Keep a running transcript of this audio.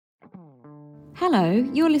Hello,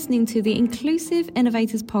 you're listening to the Inclusive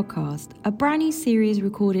Innovators Podcast, a brand new series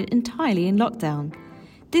recorded entirely in lockdown.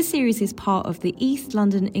 This series is part of the East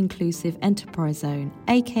London Inclusive Enterprise Zone,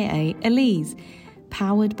 aka ELISE,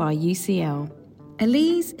 powered by UCL.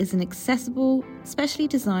 ELISE is an accessible, specially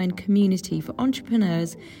designed community for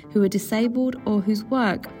entrepreneurs who are disabled or whose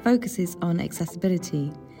work focuses on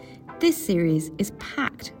accessibility. This series is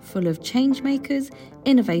packed full of change makers,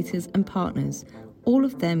 innovators and partners, all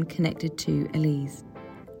of them connected to ELISE.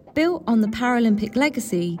 Built on the Paralympic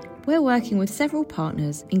legacy, we're working with several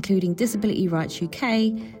partners, including Disability Rights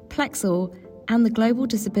UK, Plexor, and the Global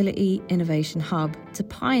Disability Innovation Hub, to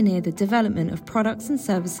pioneer the development of products and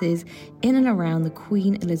services in and around the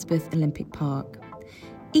Queen Elizabeth Olympic Park.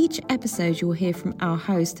 Each episode you'll hear from our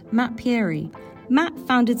host, Matt Pieri. Matt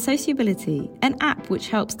founded Sociability, an app which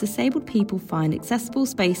helps disabled people find accessible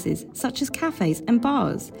spaces such as cafes and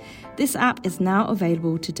bars. This app is now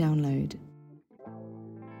available to download.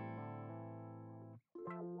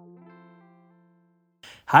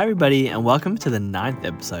 Hi everybody, and welcome to the 9th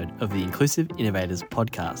episode of the Inclusive Innovators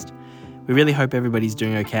Podcast. We really hope everybody's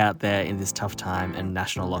doing okay out there in this tough time and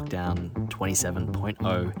national lockdown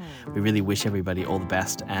 27.0. We really wish everybody all the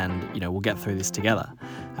best, and we'll get through this together.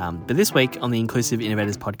 But this week on the Inclusive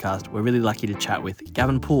Innovators Podcast, we're really lucky to chat with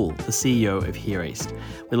Gavin Poole, the CEO of Here East.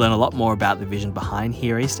 We learn a lot more about the vision behind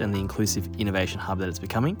Here East and the inclusive innovation hub that it's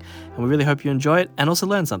becoming, and we really hope you enjoy it and also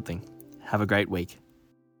learn something. Have a great week.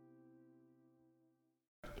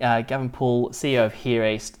 Gavin Poole, CEO of Here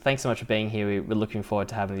East, thanks so much for being here. We're looking forward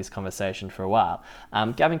to having this conversation for a while.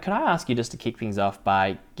 Gavin, can I ask you just to kick things off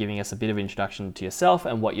by giving us a bit of an introduction to yourself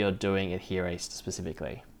and what you're doing at Here East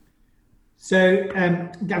specifically? So,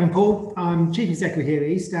 Gavin Poole, I'm Chief Executive of Here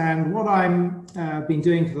East, and what I'm been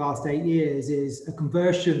doing for the last 8 years is a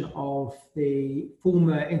conversion of the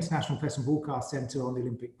former International Press and Broadcast Centre on the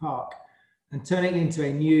Olympic Park and turning it into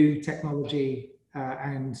a new technology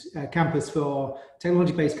and campus for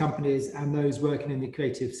technology-based companies and those working in the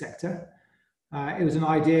creative sector. It was an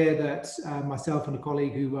idea that myself and a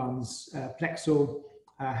colleague who runs Plexor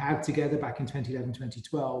had together back in 2011,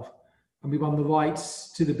 2012. And we won the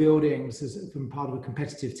rights to the buildings from part of a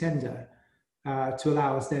competitive tender to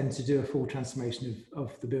allow us then to do a full transformation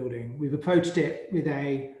of the building. We've approached it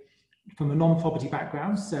from a non-property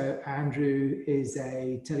background. So Andrew is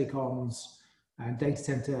a telecoms and data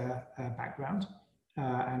center background.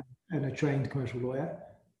 And a trained commercial lawyer.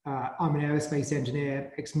 I'm an aerospace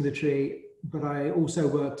engineer, ex-military, but I also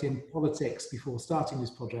worked in politics before starting this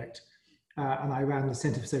project. And I ran the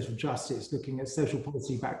Centre for Social Justice, looking at social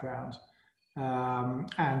policy background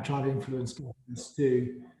and trying to influence governments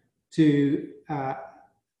to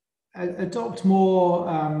adopt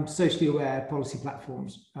more socially aware policy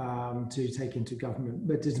platforms to take into government.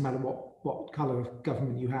 But it doesn't matter what colour of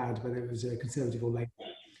government you had, whether it was a Conservative or Labour.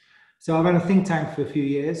 So I ran a think tank for a few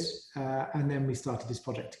years, and then we started this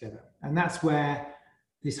project together. And that's where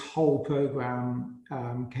this whole program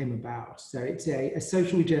came about. So it's a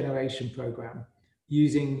social regeneration program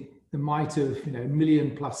using the might of 1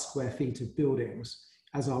 million plus square feet of buildings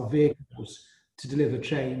as our vehicles to deliver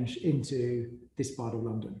change into this part of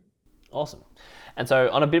London. Awesome. And so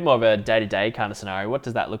on a bit more of a day-to-day kind of scenario, what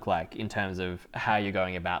does that look like in terms of how you're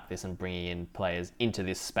going about this and bringing in players into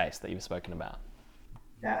this space that you've spoken about?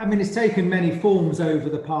 I mean, it's taken many forms over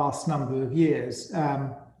the past number of years.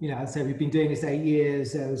 I'd say we've been doing this 8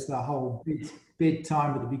 years. There was the whole bid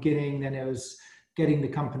time at the beginning. Then it was getting the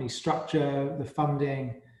company structure, the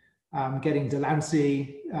funding, getting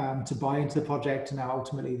Delancey to buy into the project and now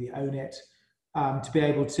ultimately they own it, to be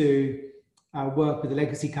able to work with the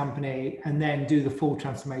legacy company and then do the full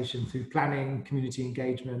transformation through planning, community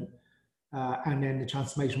engagement, and then the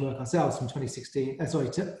transformation work ourselves from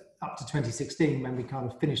up to 2016 when we kind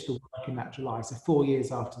of finished the work in that July, so 4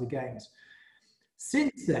 years after the Games.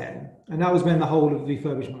 Since then, and that was when the whole of the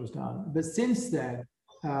refurbishment was done, but since then,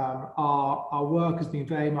 our work has been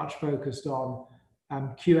very much focused on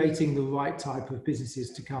curating the right type of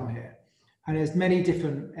businesses to come here. And there's many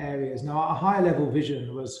different areas. Now, our higher level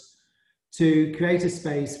vision was to create a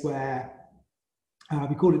space where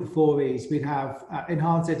we call it the 4 E's. We'd have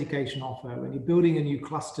enhanced education offer. When you're building a new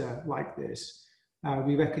cluster like this,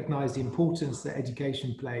 we recognize the importance that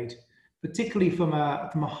education played, particularly from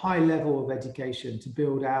a high level of education to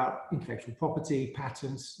build out intellectual property,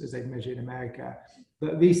 patents, as they measure in America,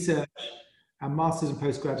 but research and masters and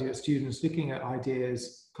postgraduate students looking at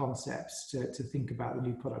ideas, concepts to think about the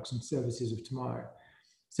new products and services of tomorrow.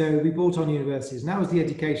 So we brought on universities, and that was the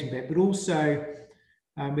education bit, but also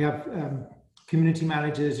we have community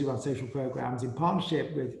managers who run social programs in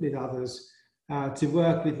partnership with others to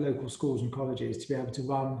work with local schools and colleges to be able to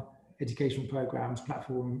run educational programs,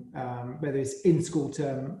 platform, whether it's in school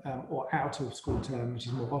term or out of school term, which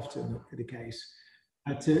is more often the case,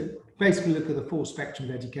 to basically look at the full spectrum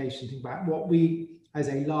of education, think about what we, as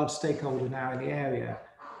a large stakeholder now in the area,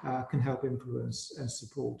 can help influence and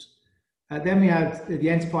support. Then we had the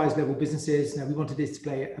enterprise level businesses. Now we wanted this to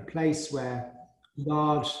be a place where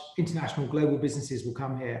large international global businesses will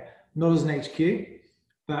come here, not as an HQ,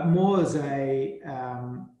 but more as a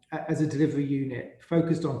delivery unit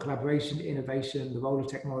focused on collaboration, innovation, the role of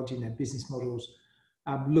technology in their business models,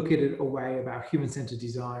 look at it a way about human-centered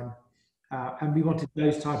design. And we wanted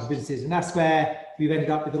those type of businesses. And that's where we've ended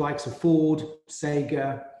up with the likes of Ford,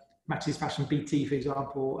 Sega, Maxis Fashion, BT, for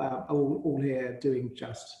example, all here doing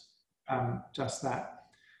just that.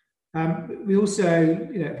 We also,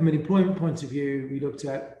 from an employment point of view, we looked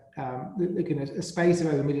at looking at a space of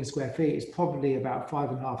over 1 million square feet is probably about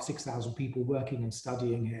 5,500, 6,000 people working and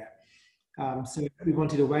studying here. So we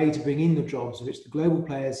wanted a way to bring in the jobs, of which the global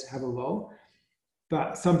players have a role.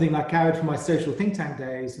 But something I carried from my social think tank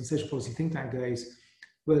days and social policy think tank days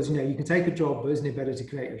was, you can take a job, but isn't it better to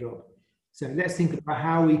create a job? So let's think about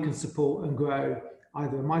how we can support and grow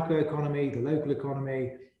either the microeconomy, the local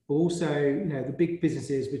economy, but also, the big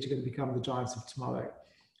businesses which are going to become the giants of tomorrow.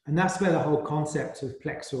 And that's where the whole concept of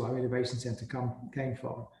Plexor, our innovation centre, came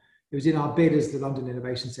from. It was in our bid as the London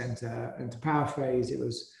Innovation Centre, and to paraphrase, it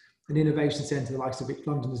was an innovation centre the likes of which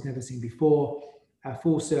London has never seen before, a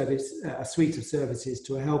full service, a suite of services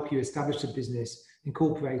to help you establish a business,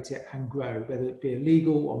 incorporate it and grow, whether it be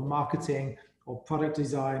legal or marketing or product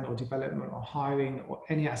design or development or hiring or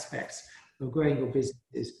any aspects of growing your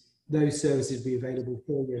businesses. Those services will be available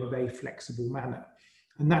for you in a very flexible manner.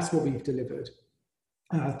 And that's what we've delivered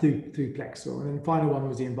through Plexor. And then the final one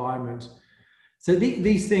was the environment. So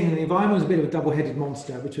these things, the environment was a bit of a double-headed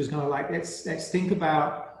monster, which was kind of like, let's think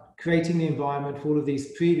about creating the environment for all of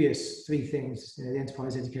these previous three things, the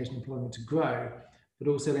enterprise, education, employment to grow, but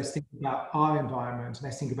also let's think about our environment, and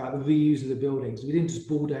let's think about the reuse of the buildings. We didn't just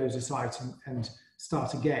bulldoze a site and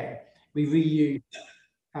start again. We reused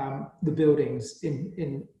the buildings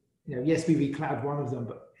yes, we reclad one of them,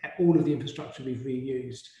 but all of the infrastructure we've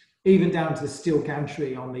reused, even down to the steel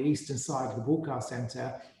gantry on the eastern side of the broadcast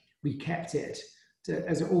centre. We kept it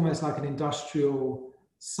as almost like an industrial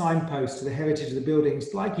signpost to the heritage of the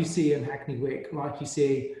buildings, like you see in Hackney Wick, like you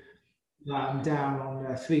see down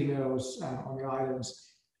on Three Mills on the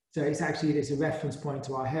islands. So it's a reference point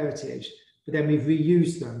to our heritage, but then we've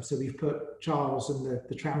reused them. So we've put Charles and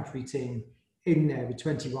the Trampery team in there with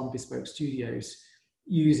 21 bespoke studios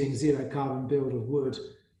using zero carbon build of wood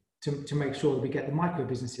to make sure that we get the micro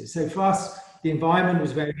businesses. So for us, the environment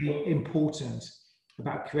was very important,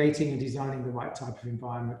 about creating and designing the right type of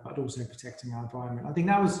environment, but also protecting our environment. I think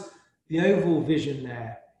that was the overall vision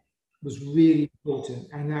there, was really important.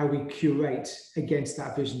 And now we curate against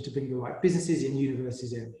that vision to bring the right businesses and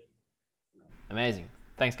universities in. Amazing.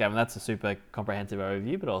 Thanks, Gavin. That's a super comprehensive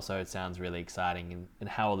overview, but also it sounds really exciting in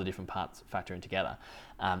how all the different parts factor in together.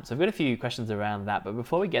 So I've got a few questions around that, but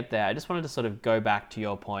before we get there, I just wanted to sort of go back to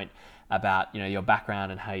your point about your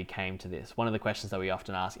background and how you came to this. One of the questions that we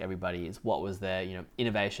often ask everybody is what was their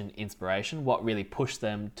innovation, inspiration, what really pushed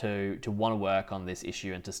them to want to work on this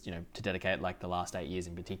issue and to dedicate like the last 8 years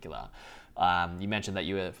in particular. You mentioned that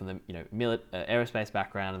you were from the aerospace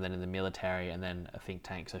background and then in the military and then a think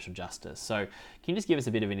tank, social justice. So can you just give us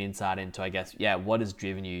a bit of an insight into, I guess, what has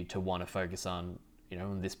driven you to want to focus on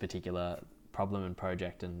on this particular problem and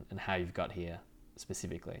project and how you've got here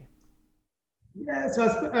specifically? Yeah, so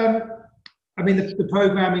the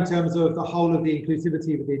program in terms of the whole of the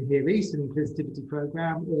inclusivity within Here East, an inclusivity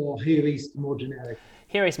program, or Here East more generic?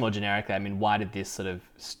 Here East more generically. I mean, why did this sort of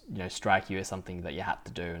strike you as something that you had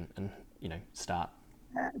to do and start?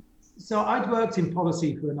 So I'd worked in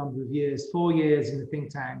policy for a number of years, 4 years in the think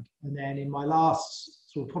tank, and then in my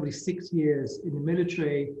last sort of probably 6 years in the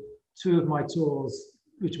military, 2 of my tours,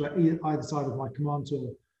 which were either side of my command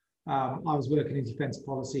tour, I was working in defence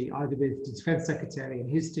policy, either with the Defence Secretary and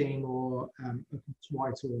his team or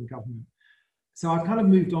Whitehall in government. So I've kind of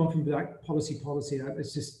moved on from that policy.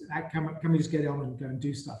 It's just, can we just get on and go and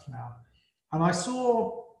do stuff now? And I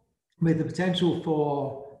saw with the potential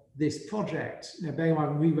for this project, bearing in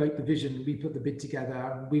mind, we wrote the vision, we put the bid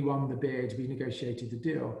together, we won the bid, we negotiated the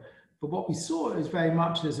deal. But what we saw is very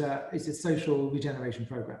much as a social regeneration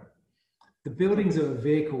program. The buildings are a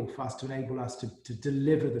vehicle for us to enable us to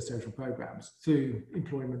deliver the social programs through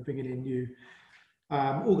employment, bringing in new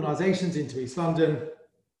organisations into East London,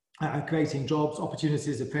 creating jobs,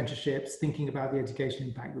 opportunities, apprenticeships, thinking about the education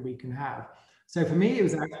impact that we can have. So for me, it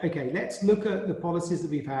was like, okay, let's look at the policies that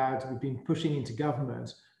we've been pushing into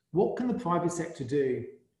government. What can the private sector do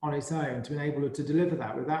on its own to enable it to deliver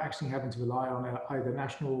that without actually having to rely on either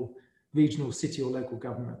national, regional, city or local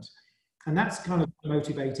government. And that's kind of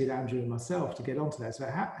motivated Andrew and myself to get onto that. So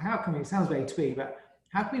how can we, it sounds very twee, but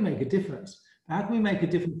how can we make a difference? How can we make a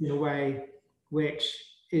difference in a way which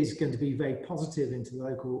is going to be very positive into the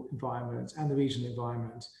local environment and the regional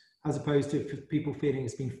environment, as opposed to people feeling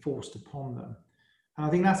it's being forced upon them? And I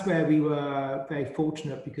think that's where we were very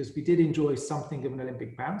fortunate, because we did enjoy something of an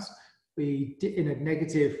Olympic bounce. We did in a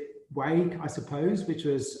negative way, I suppose, which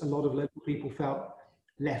was a lot of local people felt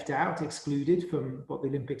left out, excluded from what the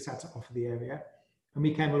Olympics had to offer the area. And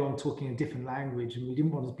we came along talking a different language, and we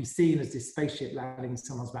didn't want to be seen as this spaceship landing in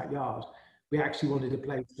someone's backyard. We actually wanted a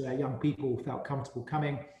place where young people felt comfortable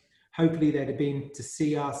coming. Hopefully they'd have been to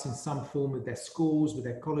see us in some form with their schools, with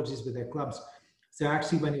their colleges, with their clubs. So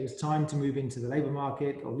actually when it was time to move into the labour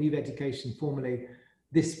market or leave education formally,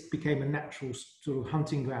 this became a natural sort of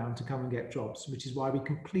hunting ground to come and get jobs, which is why we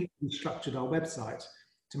completely structured our website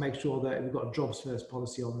to make sure that we've got a jobs first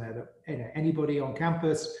policy on there, that anybody on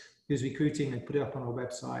campus who's recruiting, they put it up on our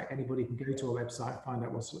website. Anybody can go to our website, find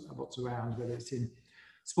out what's around, whether it's in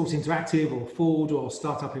Sports Interactive or Ford or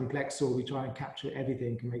Startup in Plexor. We try and capture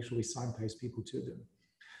everything and make sure we signpost people to them.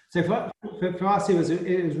 So for us, it was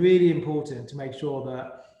really important to make sure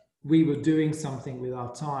that we were doing something with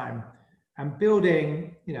our time and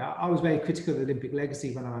building. You know, I was very critical of the Olympic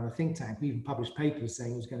legacy when I ran a think tank. We even published papers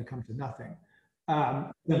saying it was going to come to nothing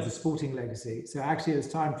in terms of sporting legacy. So actually it was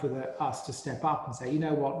time for us to step up and say, you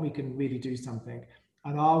know what, we can really do something.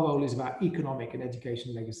 And our role is about economic and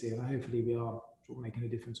education legacy. And hopefully we are sort of making a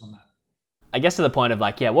difference on that. I guess to the point of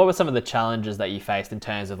like, yeah, what were some of the challenges that you faced in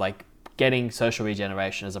terms of like getting social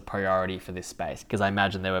regeneration as a priority for this space? Because I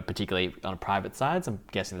imagine there were particularly on private sides. I'm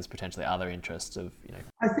guessing there's potentially other interests of, you know.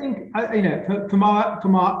 I think, you know, from our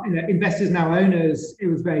you know, investors, now owners, it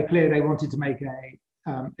was very clear they wanted to make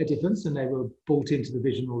a difference, and they were bought into the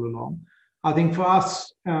vision all along. I think for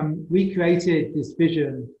us, we created this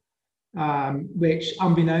vision, which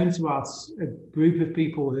unbeknown to us, a group of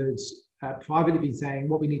people had privately been saying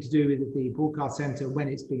what we need to do with the broadcast centre when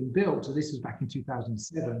it's being built. So this was back in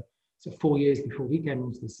 2007. So 4 years before we came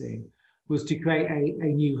onto the scene, was to create a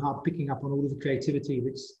new hub picking up on all of the creativity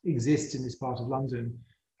which exists in this part of London,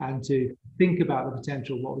 and to think about the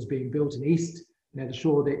potential of what was being built in East, you know, the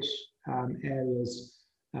Shoreditch areas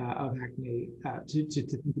of Hackney, to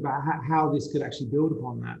think about how this could actually build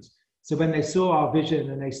upon that. So when they saw our vision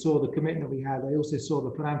and they saw the commitment we had, they also saw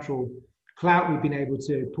the financial clout we've been able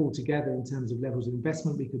to pull together in terms of levels of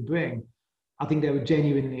investment we could bring. I think they were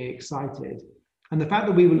genuinely excited. And the fact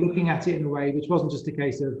that we were looking at it in a way which wasn't just a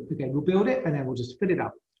case of, okay, we'll build it and then we'll just fill it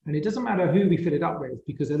up. And it doesn't matter who we fill it up with,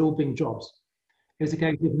 because they'll all bring jobs. It's a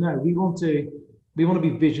case of, no, we want to be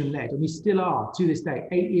vision-led, and we still are to this day,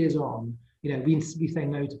 8 years on. You know, we say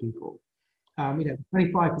no to people. You know,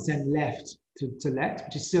 25% left to let,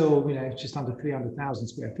 which is still, you know, just under 300,000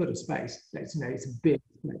 square foot of space. It's, you know, it's a big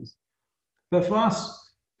space. But for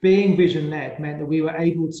us, being vision-led meant that we were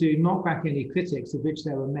able to knock back any critics, of which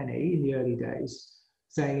there were many in the early days,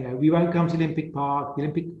 saying, you know, we won't come to Olympic Park, the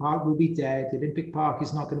Olympic Park will be dead, the Olympic Park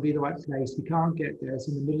is not going to be the right place, we can't get there, it's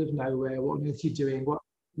in the middle of nowhere, what on earth are you doing? What,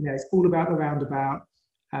 you know, it's all about the roundabout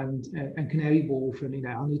and Canary Wharf, and, you know,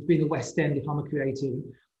 I need to be in the West End if I'm a creative.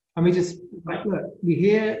 And we just, like, look, we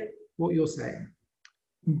hear what you're saying,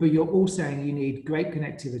 but you're all saying you need great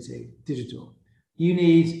connectivity, digital. You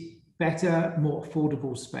need better, more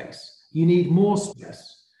affordable space. You need more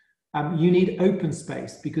space. You need open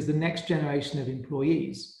space, because the next generation of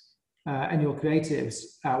employees and your creatives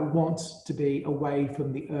want to be away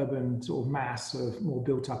from the urban sort of mass of more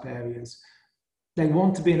built up areas. They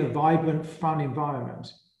want to be in a vibrant, fun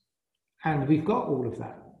environment. And we've got all of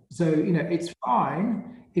that. So, you know, it's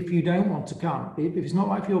fine if you don't want to come. If it's not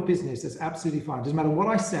right for your business, that's absolutely fine. Doesn't matter what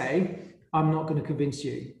I say, I'm not going to convince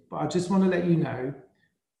you. But I just want to let you know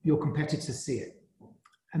your competitors see it,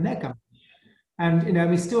 and they're coming. And, you know,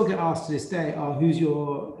 we still get asked to this day, oh, who's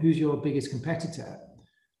your biggest competitor?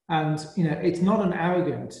 And, you know, it's not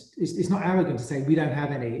arrogant to say we don't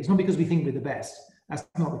have any. It's not because we think we're the best. That's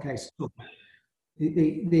not the case at all.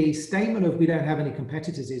 The statement of we don't have any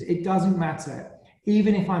competitors is, it doesn't matter.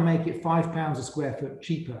 Even if I make it £5 a square foot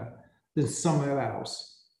cheaper than somewhere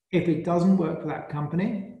else, if it doesn't work for that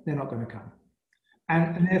company, they're not going to come.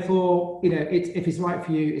 And therefore, you know, if it's right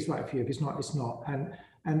for you, it's right for you. If it's not, it's not.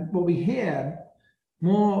 And what we hear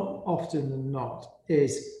more often than not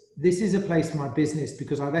is, this is a place for my business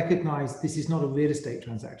because I recognize this is not a real estate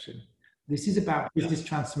transaction. This is about business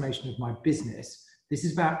transformation of my business. This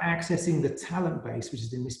is about accessing the talent base, which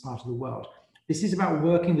is in this part of the world. This is about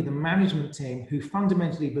working with the management team who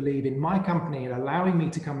fundamentally believe in my company and allowing me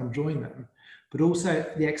to come and join them. But also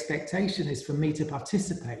the expectation is for me to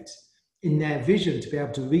participate in their vision to be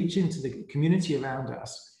able to reach into the community around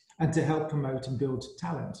us and to help promote and build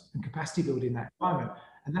talent and capacity building in that environment.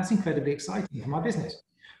 And that's incredibly exciting for my business.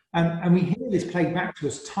 And we hear this played back to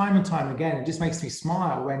us time and time again. It just makes me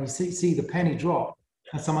smile when you see the penny drop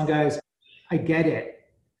and someone goes, I get it.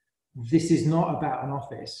 This is not about an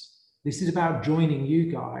office. This is about joining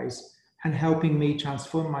you guys and helping me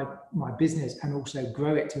transform my business and also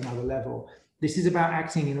grow it to another level. This is about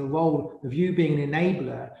acting in a role of you being an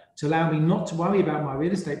enabler to allow me not to worry about my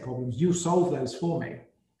real estate problems. You'll solve those for me,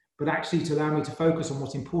 but actually to allow me to focus on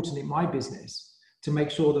what's important in my business, to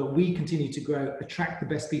make sure that we continue to grow, attract the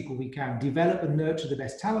best people we can, develop and nurture the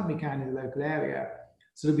best talent we can in the local area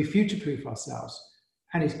so that we future-proof ourselves.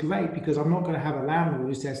 And it's great because I'm not going to have a landlord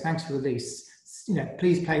who says, thanks for the lease,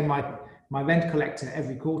 please pay my rent collector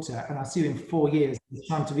every quarter, and I see you in 4 years, it's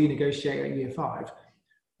time to renegotiate at year 5.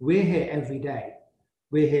 We're here every day.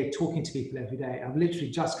 We're here talking to people every day. I've literally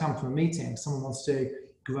just come from a meeting. Someone wants to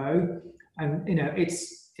grow, and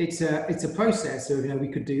it's a process of we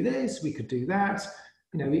could do this, we could do that.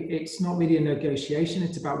 It's not really a negotiation.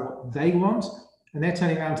 It's about what they want, and they're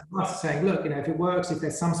turning around to us saying, look, if it works, if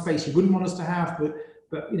there's some space you wouldn't want us to have, but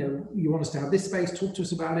you want us to have this space, talk to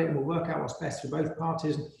us about it, and we'll work out what's best for both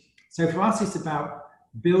parties. So for us, it's about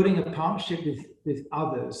building a partnership with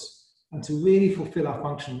others and to really fulfill our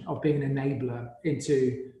function of being an enabler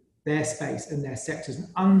into their space and their sectors and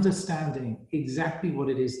understanding exactly what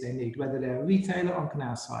it is they need, whether they're a retailer on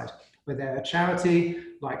Canal Side, whether they're a charity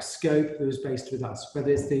like Scope who is based with us,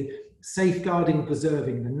 whether it's the safeguarding and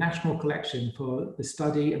preserving the national collection for the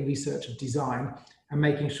study and research of design and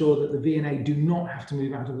making sure that the V&A do not have to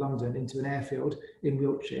move out of London into an airfield in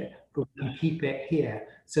Wiltshire, but we can keep it here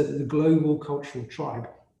so that the global cultural tribe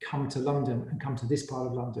come to London and come to this part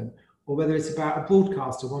of London. Or whether it's about a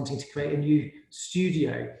broadcaster wanting to create a new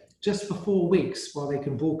studio just for 4 weeks while they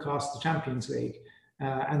can broadcast the Champions League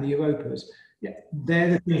and the Europas. Yeah, they're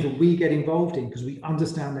the things that we get involved in because we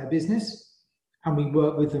understand their business and we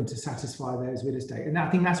work with them to satisfy theirs real estate. And I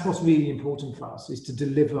think that's what's really important for us, is to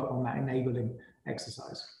deliver on that enabling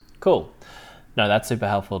exercise. Cool. No, that's super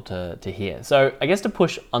helpful to hear. So I guess to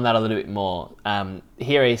push on that a little bit more,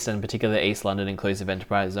 here East and particularly East London Inclusive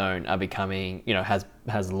Enterprise Zone are becoming,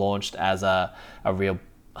 has launched as a real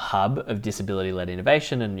hub of disability-led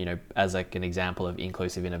innovation and, as like an example of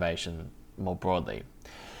inclusive innovation more broadly.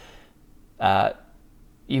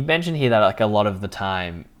 You've mentioned here that like a lot of the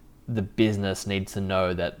time the business needs to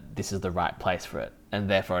know that this is the right place for it, and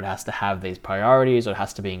therefore it has to have these priorities, or it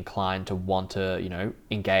has to be inclined to want to,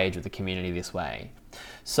 engage with the community this way.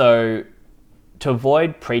 So to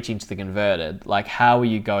avoid preaching to the converted, like how are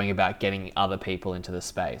you going about getting other people into the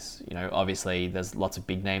space? Obviously there's lots of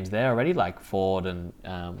big names there already, like Ford and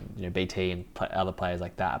BT and other players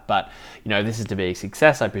like that. But if this is to be a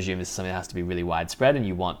success, I presume this is something that has to be really widespread, and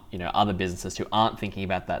you want other businesses who aren't thinking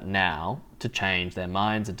about that now to change their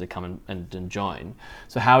minds and to come and join.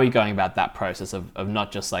 So how are you going about that process of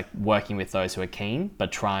not just like working with those who are keen,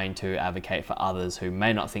 but trying to advocate for others who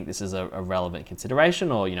may not think this is a relevant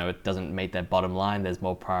consideration, or it doesn't meet their bottom line, there's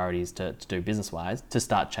more priorities to do business wise, to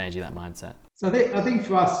start changing that mindset? So I think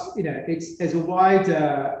for us, there's a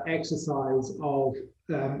wider exercise of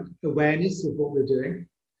awareness of what we're doing,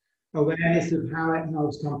 awareness of how it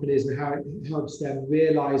helps companies and how it helps them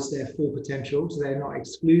realize their full potential, so they're not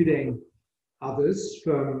excluding others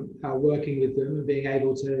from working with them and being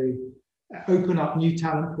able to open up new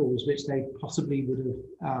talent pools which they possibly would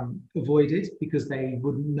have avoided because they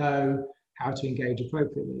wouldn't know how to engage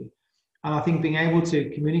appropriately. And I think being able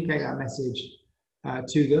to communicate that message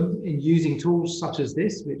to them in using tools such as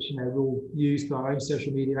this, which we'll use for our own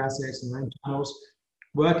social media assets and our own channels,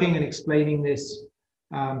 working and explaining this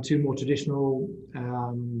to more traditional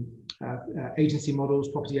agency models,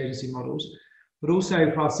 property agency models, but also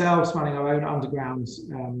for ourselves running our own underground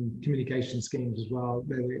communication schemes as well,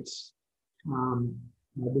 whether it's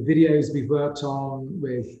the videos we've worked on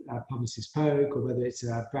with Publicis Poke, or whether it's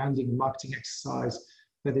a branding and marketing exercise,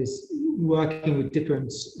 whether it's working with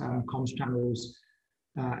different comms channels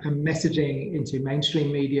and messaging into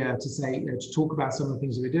mainstream media to say, to talk about some of the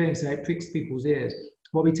things that we're doing, so it pricks people's ears.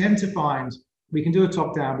 What we tend to find, we can do a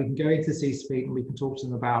top-down, we can go into the C-suite and we can talk to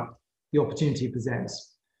them about the opportunity it presents.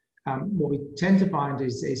 What we tend to find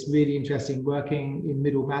is really interesting working in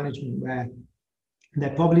middle management, where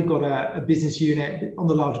they've probably got a business unit on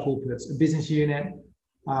the large corporates, a business unit,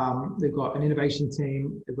 they've got an innovation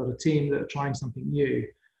team, they've got a team that are trying something new,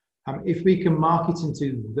 If we can market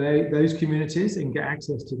into those communities and get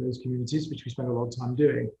access to those communities, which we spend a lot of time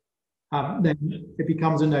doing, then it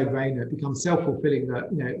becomes a no-brainer. It becomes self-fulfilling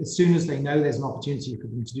that, as soon as they know there's an opportunity for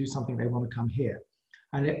them to do something, they want to come here.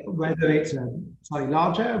 And whether it's slightly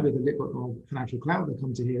larger with a little bit more financial clout, they'll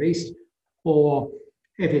come to here east, or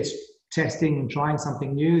if it's testing and trying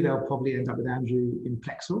something new, they'll probably end up with Andrew in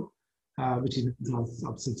Plexel, which is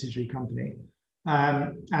a subsidiary company.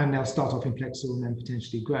 And they'll start off in Plexel and then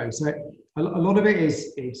potentially grow. So a lot of it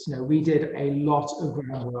is, we did a lot of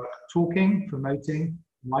groundwork, talking, promoting,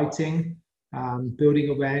 writing, building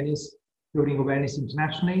awareness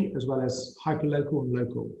internationally, as well as hyperlocal and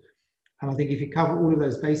local. And I think if you cover all of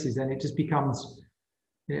those bases, then it just becomes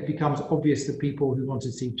obvious that people who want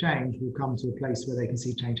to see change will come to a place where they can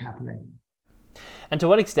see change happening. And to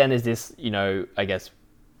what extent is this, I guess,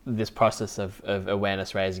 this process of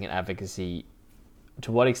awareness raising and advocacy,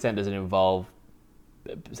 to what extent does it involve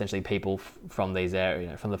essentially people from these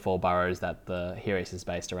areas, from the 4 boroughs that the Here East is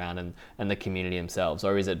based around, and the community themselves?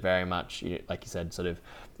 Or is it very much, like you said, sort of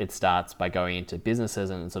it starts by going into businesses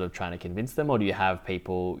and sort of trying to convince them? Or do you have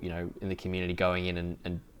people, in the community going in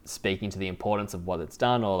and speaking to the importance of what it's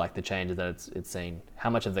done, or like the changes that it's seen? How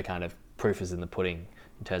much of the kind of proof is in the pudding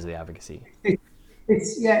in terms of the advocacy?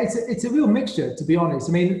 It's a real mixture, to be honest.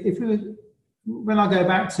 I mean, when I go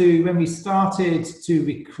back to when we started to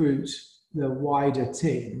recruit the wider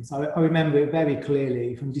teams, I remember it very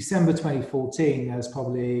clearly. From December 2014, there's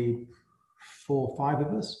probably 4 or 5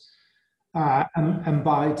 of us. And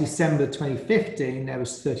by December 2015, there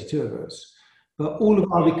was 32 of us. But all of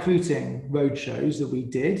our recruiting roadshows that we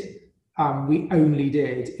did, we only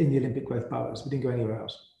did in the Olympic Growth boroughs. We didn't go anywhere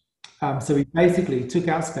else. So we basically took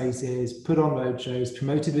out spaces, put on roadshows,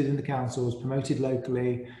 promoted within the councils, promoted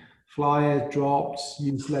locally, flyer dropped,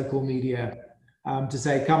 used local media to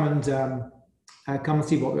say, come and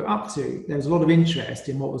see what we're up to. There was a lot of interest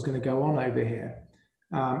in what was going to go on over here.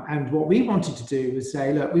 And what we wanted to do was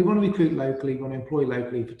say, look, we want to recruit locally, we want to employ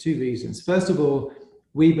locally for 2 reasons. First of all,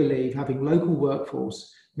 we believe having local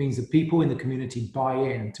workforce means that people in the community buy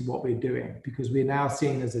in to what we're doing, because we're now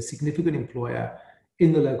seen as a significant employer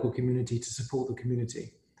in the local community to support the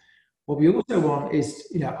community. What we also want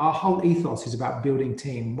is, our whole ethos is about building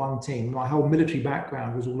one team. My whole military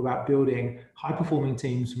background was all about building high-performing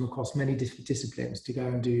teams from across many different disciplines to go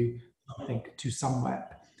and do something to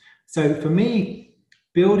somewhere. So for me,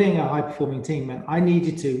 building a high-performing team meant I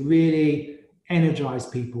needed to really energize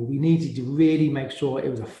people. We needed to really make sure it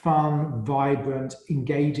was a fun, vibrant,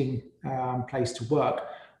 engaging place to work,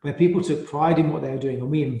 where people took pride in what they were doing, and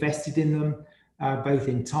we invested in them, both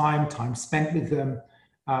in time spent with them,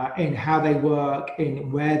 in how they work, in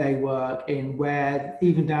where they work,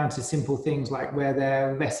 even down to simple things like where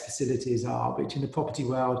their rest facilities are, which in the property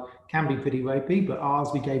world can be pretty ropey, but ours,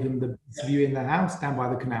 we gave them the view in the house down by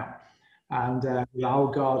the canal, and the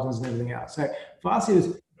old gardens and everything else. So for us, it was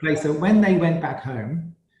a place that when they went back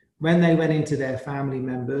home, when they went into their family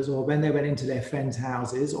members, or when they went into their friends'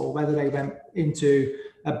 houses, or whether they went into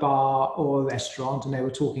a bar or a restaurant and they were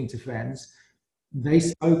talking to friends, they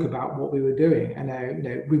spoke about what we were doing,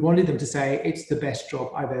 and we wanted them to say, it's the best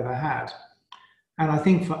job I've ever had. And I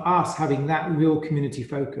think for us, having that real community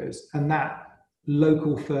focus and that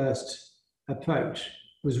local first approach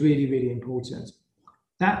was really, really important.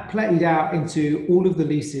 That played out into all of the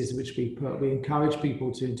leases which we put. We encourage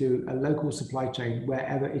people to do a local supply chain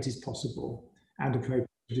wherever it is possible and appropriate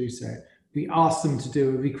to do so. We asked them to do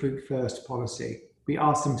a recruit first policy. We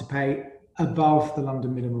asked them to pay above the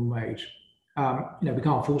London minimum wage. We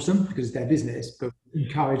can't force them because it's their business, but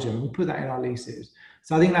encourage them. We put that in our leases.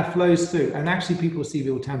 So I think that flows through, and actually people see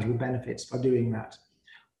real tangible benefits by doing that.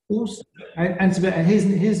 Also, and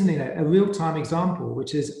here's a real-time example,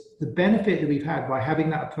 which is the benefit that we've had by having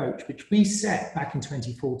that approach, which we set back in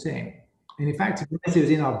 2014. And in fact, it was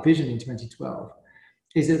in our vision in 2012,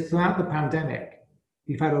 is that throughout the pandemic,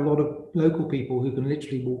 we've had a lot of local people who can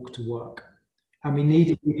literally walk to work. And we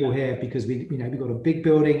needed people here because we've got a big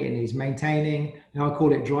building, it needs maintaining. I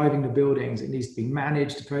call it driving the buildings. It needs to be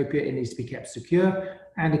managed appropriate, it needs to be kept secure.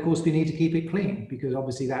 And of course, we need to keep it clean, because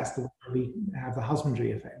obviously that's the way we have the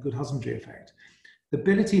husbandry effect, good husbandry effect. The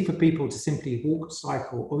ability for people to simply walk,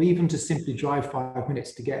 cycle, or even to simply drive 5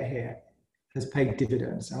 minutes to get here has paid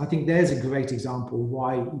dividends. And I think there's a great example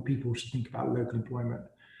why people should think about local employment.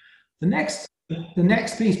 The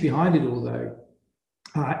next piece behind it all, though,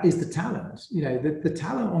 is the talent. The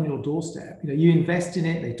talent on your doorstep. You invest in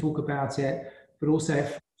it, they talk about it, but also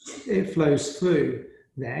it flows through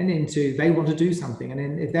then into they want to do something. And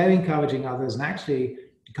then if they're encouraging others, and actually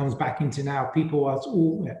it comes back into now people are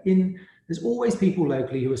all in there's always people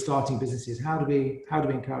locally who are starting businesses. How do we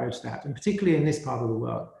encourage that? And particularly in this part of the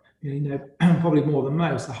world, probably more than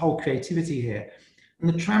most, the whole creativity here. And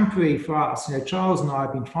the trampery for us, Charles and I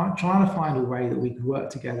have been trying to find a way that we could work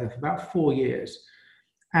together for about 4 years.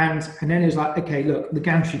 And then it was like, okay, look, the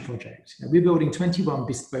Gantry project. We're building 21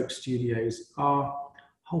 bespoke studios. Our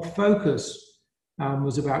whole focus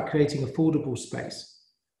was about creating affordable space,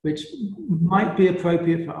 which might be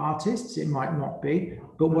appropriate for artists, it might not be,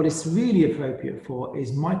 but what it's really appropriate for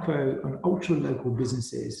is micro and ultra local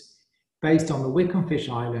businesses based on the Wick on Fish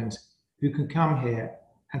Island who can come here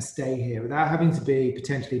and stay here without having to be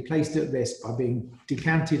potentially placed at risk by being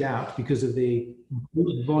decanted out because of the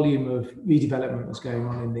volume of redevelopment that's going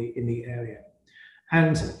on in the area.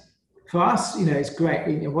 And for us, it's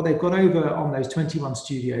great. What they've got over on those 21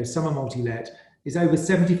 studios, some are multi-let, is over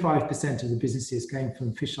 75% of the businesses came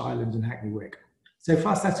from Fish Island and Hackney Wick. So for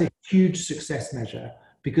us, that's a huge success measure,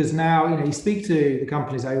 because now, you speak to the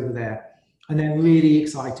companies over there and they're really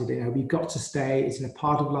excited. We've got to stay. It's in a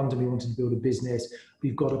part of London we wanted to build a business.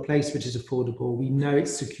 We've got a place which is affordable. We know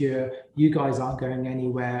it's secure. You guys aren't going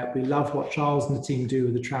anywhere. We love what Charles and the team do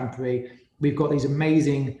with the trampery. We've got these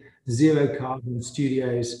amazing zero carbon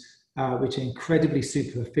studios, which are incredibly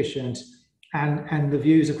super efficient, and the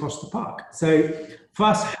views across the park. So for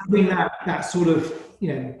us, having that sort of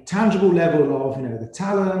tangible level of the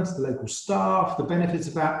talent, the local staff, the benefits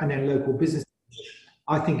of that, and then local business,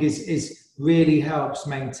 I think is really helps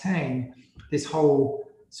maintain this whole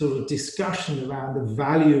sort of discussion around the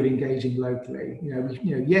value of engaging locally.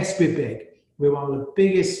 Yes, we're big. We're one of the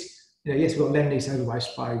biggest. Yes, we've got Lendlease over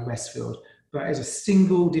by Westfield, but as a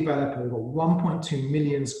single developer, we've got 1.2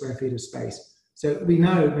 million square feet of space. So we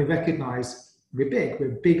recognise we're big.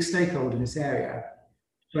 We're a big stakeholder in this area,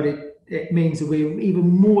 but it means that we're even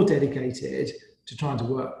more dedicated to trying to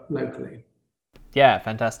work locally. Yeah,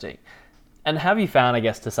 fantastic. And have you found, I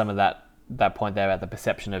guess, to some of that point there about the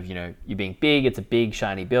perception of, you being big, it's a big,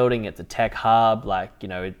 shiny building, it's a tech hub,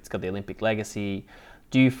 it's got the Olympic legacy.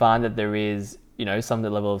 Do you find that there is, some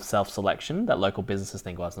level of self-selection that local businesses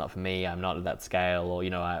think, well, it's not for me, I'm not at that scale, or,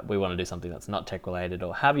 we want to do something that's not tech related?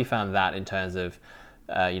 Or have you found that in terms of,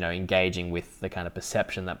 engaging with the kind of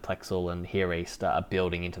perception that Plexel and Here East are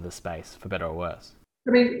building into the space, for better or worse?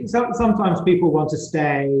 I mean, sometimes people want to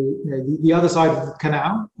stay the other side of the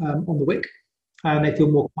canal on the Wick, and they feel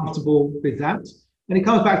more comfortable with that. And it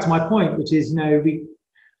comes back to my point, which is,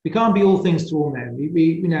 we can't be all things to all men.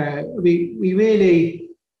 We really,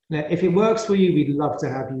 if it works for you, we'd love to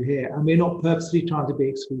have you here. And we're not purposely trying to be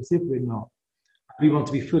exclusive. We're not. We want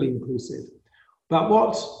to be fully inclusive. But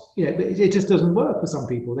it just doesn't work for some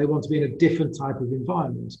people. They want to be in a different type of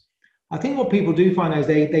environment. I think what people do find is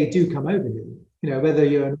they do come over here. Whether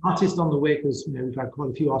you're an artist on the Wick, as we've had quite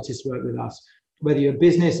a few artists work with us, whether you're a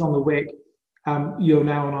business on the Wick, you're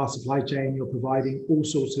now on our supply chain, you're providing all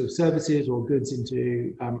sorts of services or goods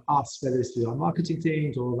into us, whether it's through our marketing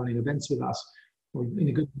teams or running events with us, or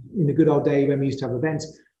in the good old day when we used to have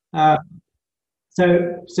events.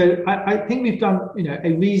 So I think we've done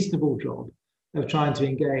a reasonable job of trying to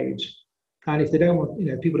engage. And if they don't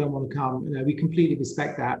want, people don't want to come, we completely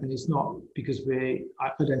respect that. And it's not because I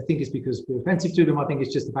don't think it's because we're offensive to them. I think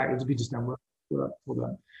it's just the fact that we just don't work for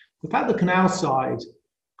them. The fact that Canal Side,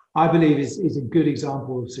 I believe, is a good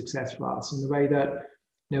example of success for us in the way that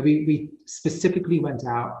we specifically went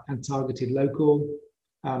out and targeted local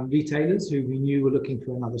retailers who we knew were looking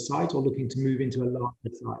for another site or looking to move into a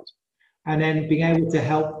larger site, and then being able to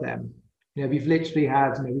help them. We've literally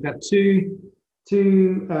had we've had two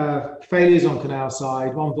failures on Canal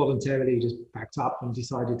Side. One voluntarily just packed up and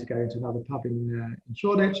decided to go into another pub in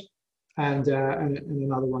Shoreditch. And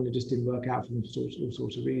another one that just didn't work out for them for all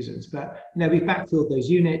sorts of reasons. But we backfilled those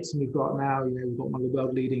units, and we've got now we've got one of the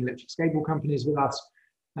world leading electric skateboard companies with us,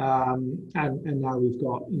 and now we've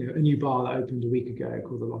got a new bar that opened a week ago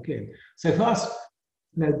called the Lock In. So for us,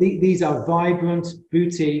 these are vibrant,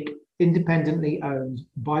 boutique, independently owned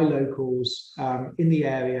by locals in the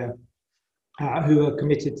area who are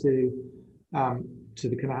committed to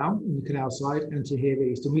the canal, and the Canal Side, and to Here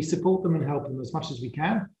East, and we support them and help them as much as we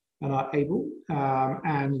can and are able,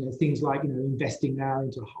 and things like investing now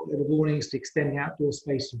into a whole lot of awnings to extend the outdoor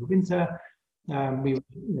space for the winter. We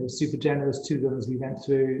were super generous to them as we went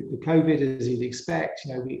through the COVID, as you'd expect.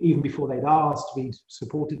 Even before they'd asked, we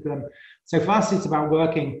supported them. So for us, it's about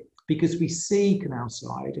working because we see Canal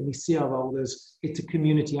Side and we see our role as it's a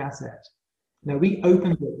community asset. We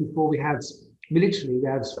opened it before we had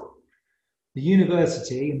the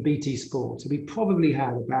university and BT Sport. So we probably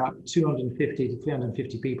had about 250 to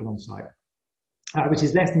 350 people on site, which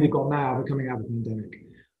is less than we've got now. We're coming out of the pandemic.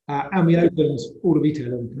 And we opened all the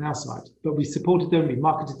retail on the canal side, but we supported them, we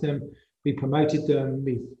marketed them, we promoted them,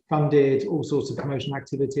 we funded all sorts of promotional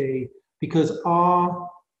activity, because our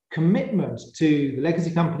commitment to the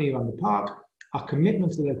legacy company around the park, our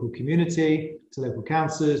commitment to the local community, to local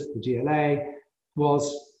councillors, the GLA,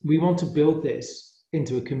 was we want to build this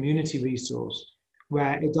into a community resource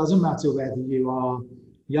where it doesn't matter whether you are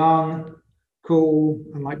young, cool,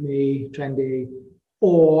 unlike me, trendy,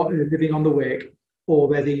 or living on the Wick, or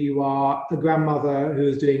whether you are a grandmother who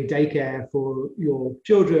is doing daycare for your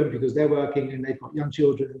children because they're working and they've got young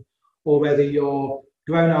children, or whether you're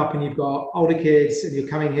grown up and you've got older kids and you're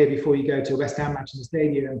coming here before you go to a West Ham match in the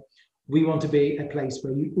stadium. We want to be a place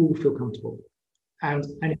where you all feel comfortable. And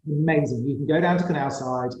it's amazing. You can go down to Canal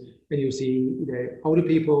Side and you'll see older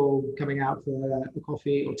people coming out for a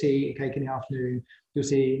coffee or tea, a cake in the afternoon. You'll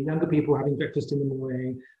see younger people having breakfast in the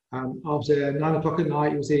morning. After 9 o'clock at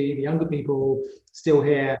night, you'll see the younger people still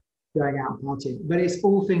here going out and partying. But that is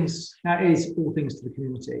all things to the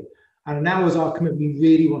community. And that was our commitment. We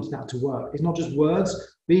really wanted that to work. It's not just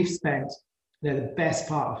words. We've spent the best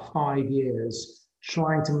part of 5 years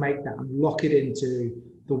trying to make that and lock it into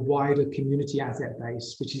the wider community asset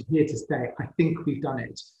base, which is here to stay. I think we've done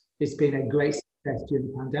it. It's been a great success during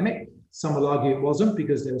the pandemic. Some will argue it wasn't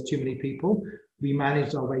because there was too many people. We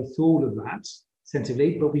managed our way through all of that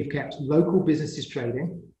sensibly, but we've kept local businesses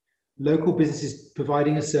trading, local businesses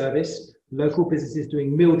providing a service, local businesses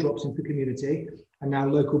doing meal drops into the community, and now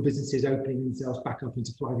local businesses opening themselves back up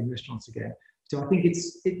into thriving restaurants again. So I think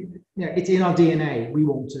it's in our DNA. We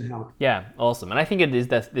want to help. Yeah, awesome. And I think it is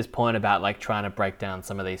this point about like trying to break down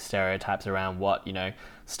some of these stereotypes around what,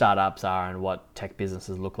 startups are and what tech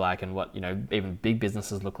businesses look like and what, even big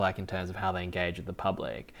businesses look like in terms of how they engage with the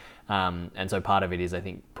public. And so part of it is, I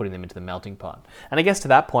think, putting them into the melting pot. And I guess to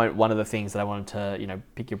that point, one of the things that I wanted to,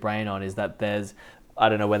 pick your brain on is that there's, I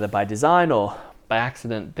don't know whether by design or by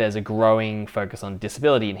accident, there's a growing focus on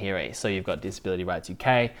disability in Here East. So you've got Disability Rights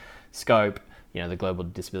UK, Scope, the Global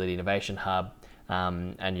Disability Innovation Hub,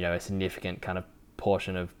 and, a significant kind of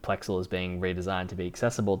portion of Plexel is being redesigned to be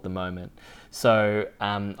accessible at the moment. So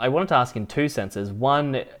I wanted to ask in two senses.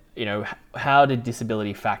 One, how did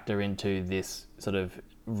disability factor into this sort of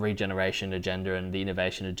regeneration agenda and the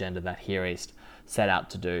innovation agenda that Here East set out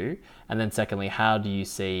to do? And then secondly, how do you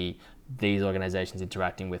see these organizations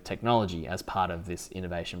interacting with technology as part of this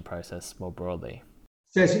innovation process more broadly?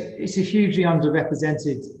 So it's a hugely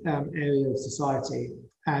underrepresented area of society.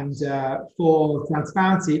 And for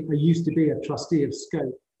transparency, I used to be a trustee of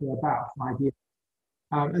Scope for about 5 years.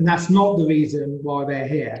 And that's not the reason why they're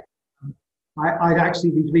here. I'd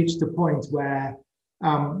actually reached a point where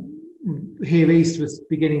Here East was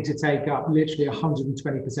beginning to take up literally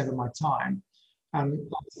 120% of my time. And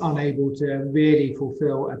I was unable to really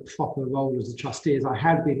fulfill a proper role as a trustee as I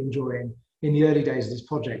had been enjoying in the early days of this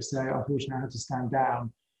project. So unfortunately, I had to stand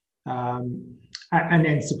down. And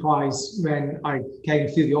then surprised when I came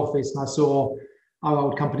through the office and I saw our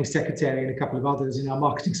old company secretary and a couple of others in our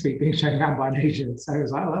marketing suite being shown around by an agent. So I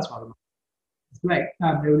was like, oh, that's rather great.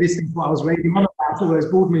 They were listening to what I was raving on about all those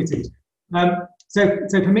board meetings. So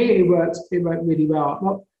for me, it worked really well.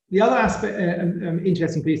 Well, the other aspect,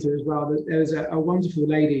 interesting piece there as well, that there was a wonderful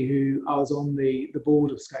lady who I was on the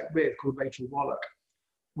board of Scope with called Rachel Wallach.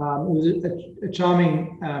 It was a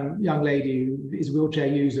charming young lady who is a wheelchair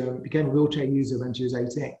user, became a wheelchair user when she was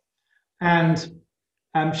 18. And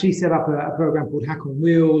she set up a program called Hack on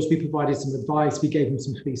Wheels. We provided some advice. We gave them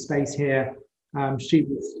some free space here. She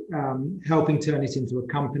was helping turn it into a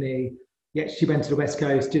company. Yet she went to the West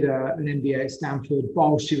Coast, did an MBA at Stanford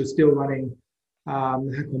while she was still running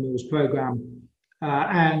the Hack on Wheels program.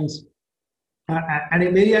 And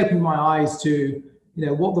it really opened my eyes to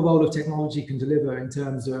what the role of technology can deliver in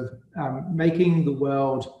terms of making the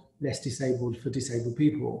world less disabled for disabled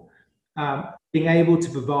people, being able to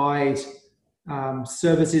provide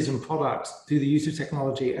services and products through the use of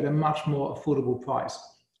technology at a much more affordable price,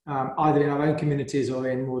 either in our own communities or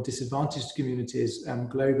in more disadvantaged communities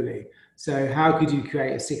globally. So how could you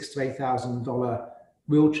create a $6,000 to $8,000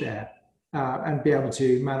 wheelchair and be able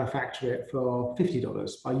to manufacture it for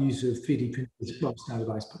 $50 by use of 3D printed,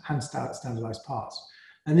 standardized parts?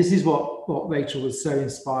 And this is what Rachel was so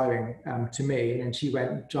inspiring to me. And she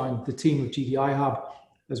went and joined the team of GDI Hub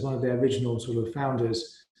as one of their original sort of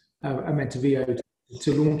founders and went to Rio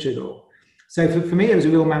to launch it all. So for me, it was a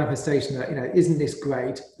real manifestation that, isn't this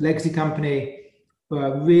great? Legacy company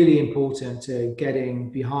were really important to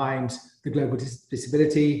getting behind the Global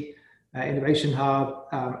Disability Innovation Hub,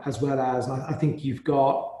 as well as, I think you've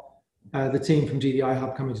got the team from GDI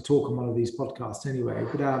Hub coming to talk on one of these podcasts anyway,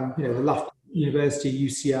 but the Loughborough University,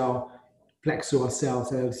 UCL, Plexel ourselves,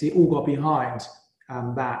 so obviously all got behind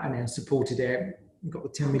that and then supported it. We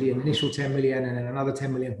got the initial 10 million, and then another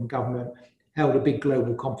 10 million from government, held a big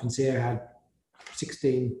global conference here, had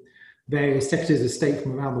 16 various secretaries of state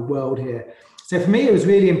from around the world here. So for me, it was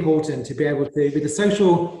really important to be able to, with the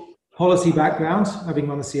social policy background, having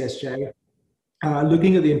run the CSJ,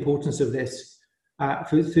 looking at the importance of this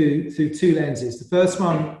through two lenses. The first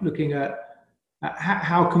one, looking at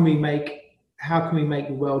how can we make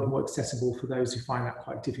the world more accessible for those who find that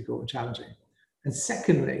quite difficult and challenging? And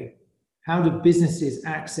secondly, how do businesses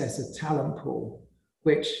access a talent pool,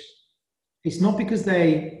 which it's not because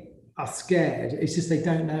they are scared, it's just they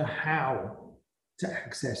don't know how to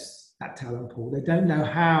access that talent pool. They don't know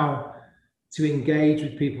how to engage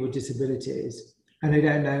with people with disabilities, and they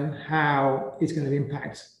don't know how it's going to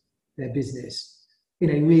impact their business in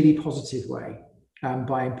a really positive way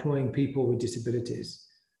by employing people with disabilities.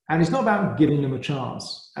 And it's not about giving them a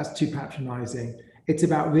chance, that's too patronizing. It's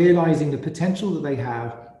about realizing the potential that they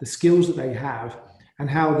have, the skills that they have, and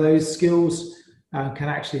how those skills can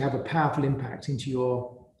actually have a powerful impact into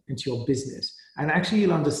your business. And actually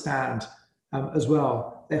you'll understand as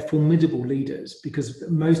well, they're formidable leaders, because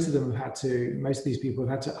most of these people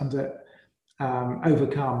have had to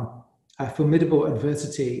overcome a formidable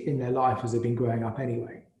adversity in their life as they've been growing up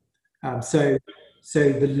anyway. So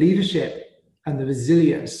the leadership and the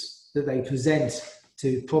resilience that they present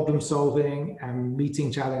to problem solving and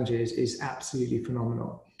meeting challenges is absolutely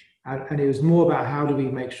phenomenal. And it was more about how do we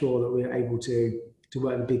make sure that we're able to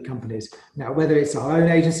work with big companies. Now, whether it's our own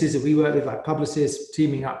agencies that we work with, like Publicis,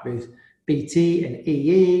 teaming up with BT and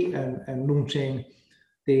EE and launching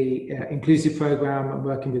the inclusive program and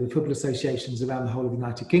working with the football associations around the whole of the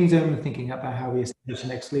United Kingdom, thinking about how we establish the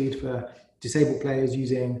next lead for disabled players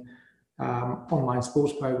using online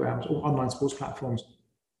sports programs or online sports platforms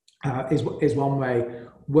is one way.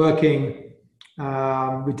 Working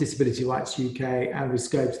with Disability Rights UK and with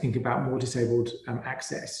Scope to think about more disabled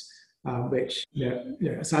access, which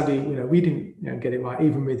sadly we didn't get it right,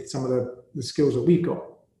 even with some of the skills that we've got.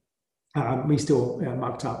 We still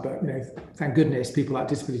mucked up, but thank goodness people like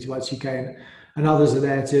Disability Rights UK and others are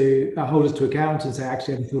there to hold us to account and say,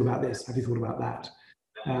 actually, have you thought about this? Have you thought about that?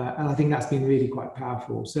 And I think that's been really quite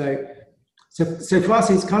powerful. So for us,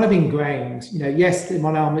 it's kind of ingrained. Yes, in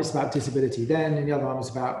one arm it's about disability, then in the other arm it's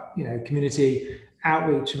about community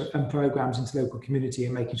outreach and programs into local community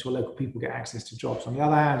and making sure local people get access to jobs. On the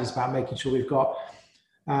other hand, it's about making sure we've got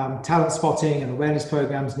talent spotting and awareness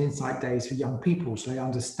programs and insight days for young people so they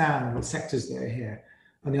understand what sectors that are here.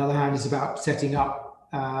 On the other hand, it's about setting up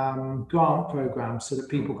grant programs so that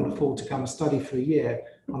people can afford to come and study for a year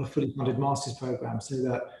on a fully funded master's program, so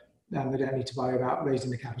that they don't need to worry about raising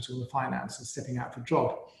the capital and the finance and stepping out for a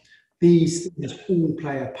job. These things all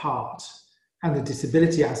play a part, and the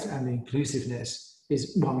disability aspect and the inclusiveness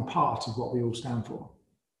is one part of what we all stand for.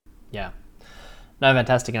 Yeah. No,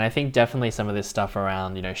 fantastic. And I think definitely some of this stuff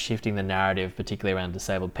around, shifting the narrative, particularly around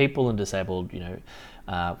disabled people and disabled,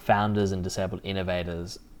 founders and disabled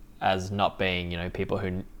innovators as not being, people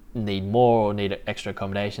who need more or need extra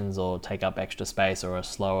accommodations or take up extra space or are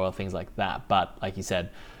slower or things like that. But like you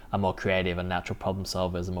said, are more creative and natural problem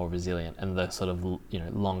solvers and more resilient, and the sort of,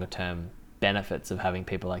 longer term benefits of having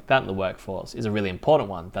people like that in the workforce is a really important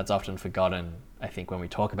one that's often forgotten, I think, when we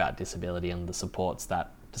talk about disability and the supports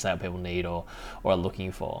that disabled people need or are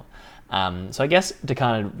looking for. So I guess to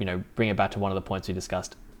kind of, bring it back to one of the points we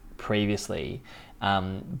discussed previously,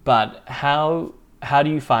 but how do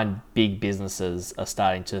you find big businesses are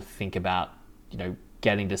starting to think about,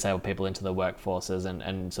 getting disabled people into the workforces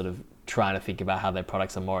and sort of trying to think about how their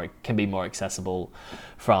products can be more accessible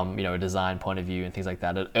from, a design point of view and things like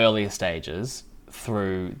that at earlier stages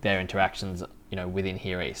through their interactions, within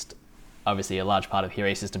Here East? Obviously, a large part of Here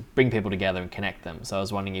East is to bring people together and connect them. So I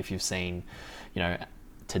was wondering if you've seen,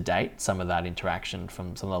 to date, some of that interaction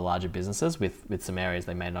from some of the larger businesses with some areas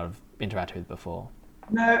they may not have interacted with before.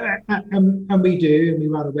 No, and we do, and we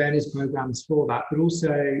run awareness programs for that. But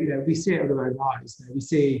also, we see it with our own eyes. We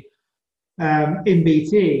see in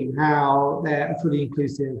BT how they're a fully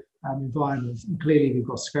inclusive environment. And clearly, we've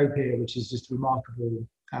got Scope here, which is just a remarkable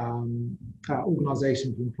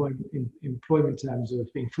organisation for employment terms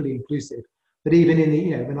of being fully inclusive. But even in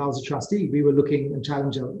the, when I was a trustee, we were looking and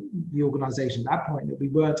challenging the organisation at that point that we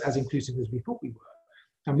weren't as inclusive as we thought we were,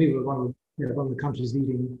 and we were one of the country's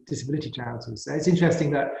leading disability charities. So it's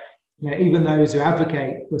interesting that even those who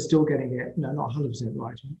advocate were still getting it, not 100%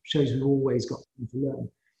 right. It shows we've always got something to learn.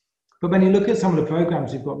 But when you look at some of the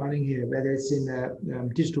programs we've got running here, whether it's in the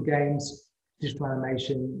digital games, digital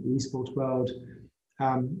animation, the esports world,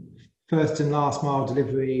 first and last mile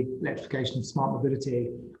delivery, electrification, smart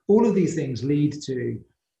mobility, all of these things lead to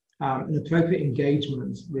an appropriate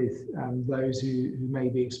engagement with those who may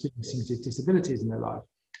be experiencing disabilities in their life,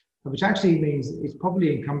 which actually means it's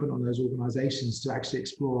probably incumbent on those organizations to actually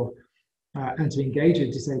explore and to engage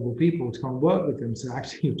with disabled people to come and work with them. So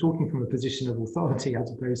actually you're talking from a position of authority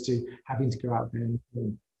as opposed to having to go out there.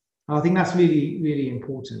 And I think that's really, really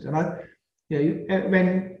important. And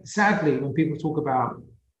sadly, when people talk about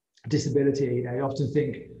disability, they often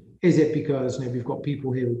think, is it because we've got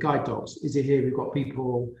people here with guide dogs? Is it here we've got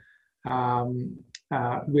people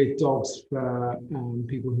with dogs for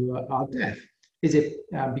people who are deaf? Is it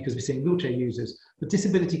because we're seeing wheelchair users? But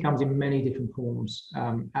disability comes in many different forms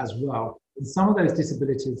as well. And some of those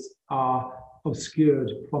disabilities are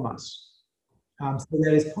obscured from us. So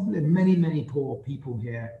there is probably many, many poor people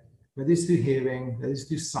here, whether it's through hearing, whether it's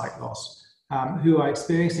through sight loss, who are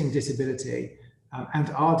experiencing disability and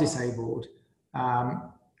are disabled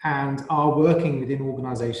and are working within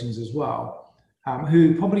organizations as well,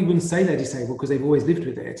 who probably wouldn't say they're disabled because they've always lived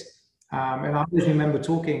with it. And I always remember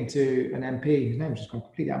talking to an MP, whose name just gone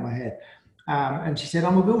completely out of my head, and she said,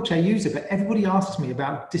 I'm a wheelchair user, but everybody asks me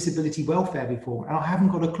about disability welfare reform, and I haven't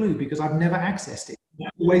got a clue because I've never accessed it.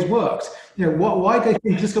 It always worked. Why do they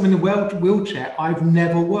think just come in the wheelchair? I've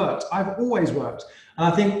never worked. I've always worked.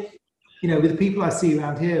 And I think, with the people I see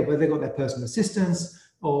around here, whether they've got their personal assistants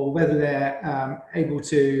or whether they're able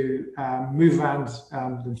to move around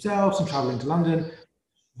themselves and travel into London,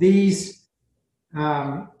 these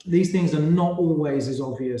things are not always as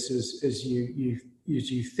obvious as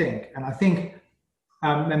you think. And I think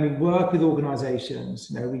when we work with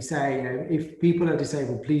organisations, we say, if people are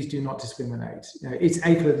disabled, please do not discriminate. It's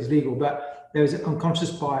it's legal, but there's an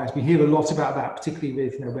unconscious bias. We hear a lot about that, particularly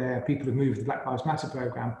with where people have moved the Black Lives Matter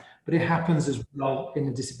programme, but it happens as well in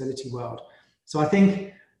the disability world. So I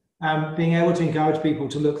think being able to encourage people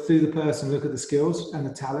to look through the person, look at the skills and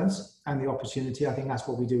the talents and the opportunity, I think that's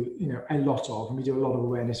what we do, a lot of, and we do a lot of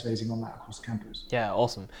awareness raising on that across campus. Yeah,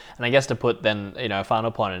 awesome. And I guess to put then, a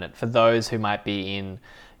final point on it, for those who might be in,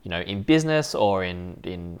 in business or in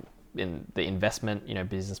the investment,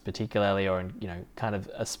 business particularly, or in, kind of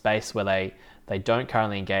a space where they don't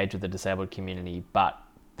currently engage with the disabled community, but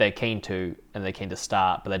they're keen to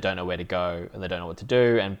start, but they don't know where to go and they don't know what to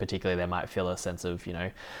do. And particularly they might feel a sense of,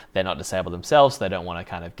 they're not disabled themselves, so they don't want to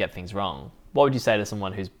kind of get things wrong. What would you say to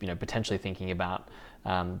someone who's, potentially thinking about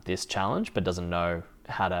this challenge, but doesn't know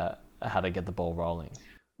how to get the ball rolling?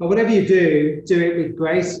 Well, whatever you do it with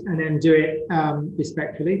grace and then do it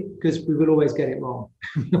respectfully, because we will always get it wrong.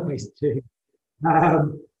 We always do.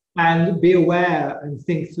 And be aware and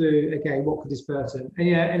think through, okay, what could this person,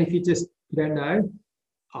 and if you don't know,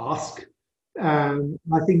 ask. I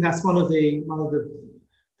think that's one of the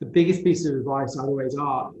biggest pieces of advice I'd always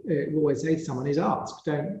say to someone is ask.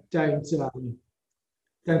 Don't take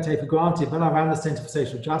for granted. When I ran the Centre for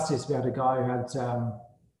Social Justice, we had a guy who had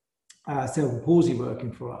cerebral palsy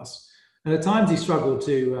working for us, and at times he struggled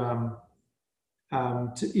to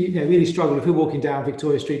really struggled. If we were walking down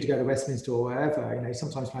Victoria Street to go to Westminster or wherever, he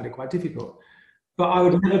sometimes found it quite difficult. But I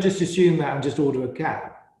would never just assume that and just order a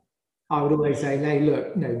cab. I would always say, hey,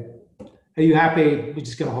 look, are you happy? We're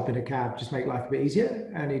just going to hop in a cab, just make life a bit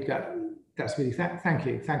easier. And he'd go, that's really, thank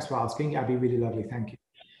you. Thanks for asking. That'd be really lovely. Thank you.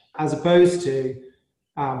 As opposed to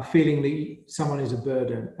feeling that someone is a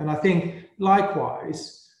burden. And I think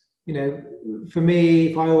likewise, for me,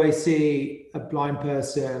 if I always see a blind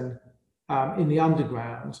person in the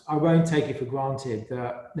underground, I won't take it for granted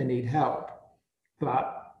that they need help.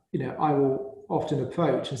 But, I will often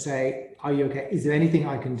approach and say, are you okay? Is there anything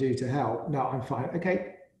I can do to help? No, I'm fine.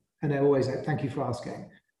 Okay. And they're always like, thank you for asking.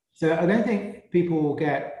 So I don't think people will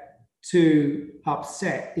get too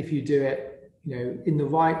upset if you do it, in the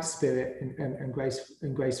right spirit and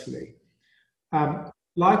gracefully.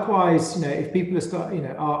 Likewise, if people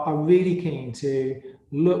are really keen to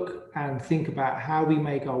look and think about how we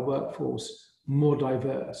make our workforce more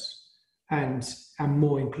diverse and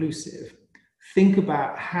more inclusive, think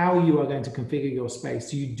about how you are going to configure your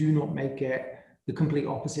space so you do not make it the complete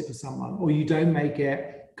opposite for someone, or you don't make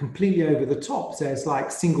it completely over the top. So it's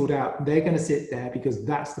like singled out. They're going to sit there because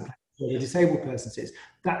that's the place where the disabled person sits.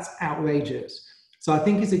 That's outrageous. So I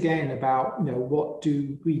think it's again about, what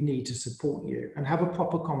do we need to support you and have a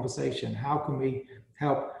proper conversation. How can we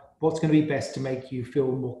help? What's going to be best to make you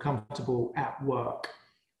feel more comfortable at work?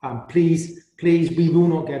 Please, we will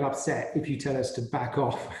not get upset if you tell us to back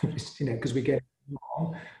off, because we get it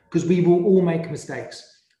wrong, because we will all make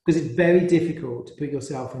mistakes, because it's very difficult to put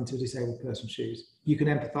yourself into a disabled person's shoes. You can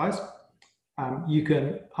empathize, you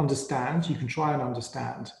can understand, you can try and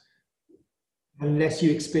understand, unless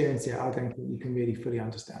you experience it, I don't think you can really fully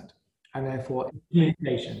understand. And therefore,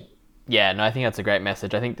 communication. Yeah, no, I think that's a great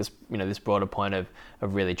message. I think this, this broader point of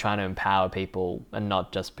really trying to empower people and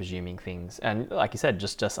not just presuming things. And like you said,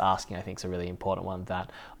 just asking, I think, is a really important one.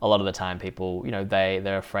 That a lot of the time people,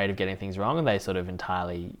 they're afraid of getting things wrong and they sort of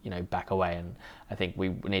entirely, back away. And I think we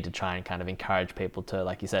need to try and kind of encourage people to,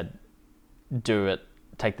 like you said, do it,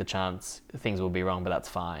 take the chance. Things will be wrong, but that's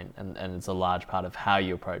fine. And it's a large part of how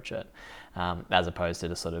you approach it, as opposed to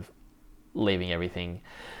just sort of leaving everything,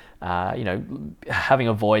 having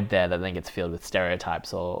a void there that then gets filled with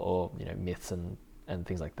stereotypes or myths and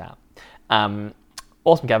things like that.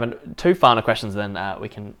 Awesome, Gavin. 2 final questions, then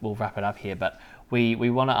we'll wrap it up here. But we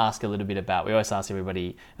want to ask a little bit about, we always ask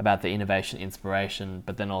everybody about the innovation inspiration,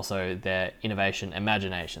 but then also their innovation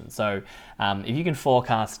imagination. So if you can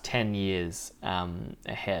forecast 10 years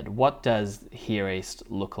ahead, what does Here East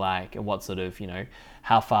look like, and what sort of,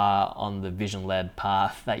 how far on the vision-led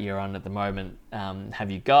path that you're on at the moment have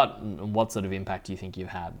you got, and what sort of impact do you think you've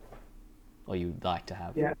had or you'd like to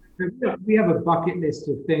have? Yeah, we have a bucket list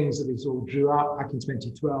of things that we sort of drew up back in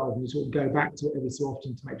 2012, and we sort of go back to it every so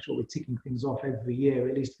often to make sure we're ticking things off every year,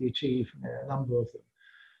 at least we achieve a number of them.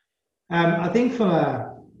 I think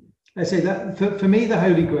let's say that for me, the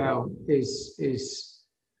holy grail is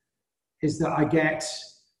that I get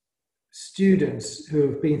students who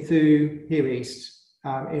have been through Here East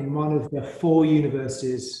in one of the 4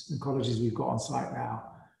 universities and colleges we've got on site now,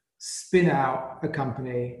 spin out a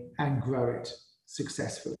company and grow it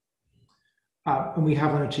successfully. And we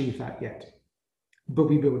haven't achieved that yet, but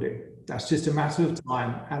we will do. That's just a matter of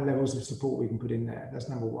time and levels of support we can put in there. That's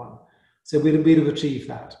number one. So we'd have achieved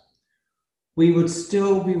that. We would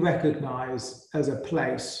still be recognized as a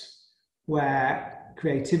place where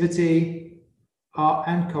creativity, art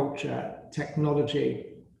and culture, technology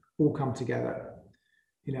all come together.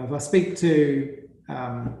 If I speak to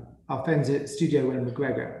our friends at Studio Wynne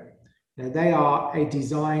McGregor, they are a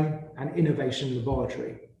design and innovation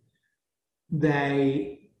laboratory.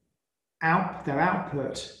 Their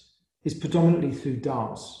output is predominantly through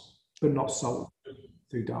dance, but not solely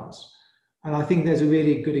through dance. And I think there's a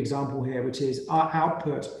really good example here, which is our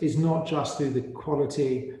output is not just through the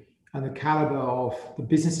quality and the caliber of the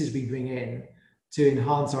businesses we bring in to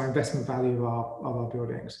enhance our investment value of our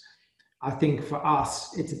buildings. I think for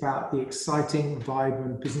us, it's about the exciting,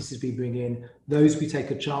 vibrant businesses we bring in, those we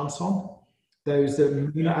take a chance on, those that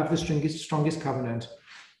may not have the strongest covenant,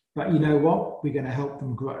 but you know what? We're going to help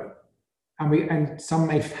them grow. And some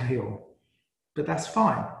may fail, but that's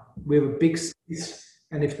fine. We're a big space,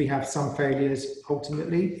 and if we have some failures,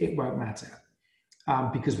 ultimately, it won't matter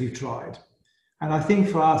because we've tried. And I think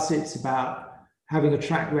for us, it's about having a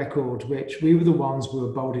track record, which we were the ones who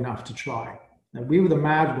were bold enough to try. Now, we were the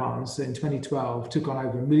mad ones that in 2012 took on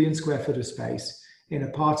over 1 million square foot of space in a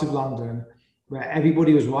part of London where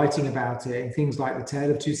everybody was writing about it in things like the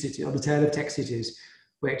Tale of Two Cities or the Tale of Tech Cities,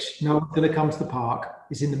 which no one's going to come to the park.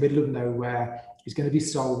 It's in the middle of nowhere. It's going to be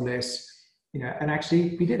soulless, and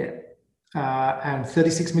actually we did it. And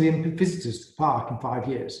 36 million visitors to the park in 5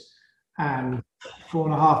 years and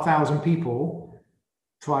 4,500 people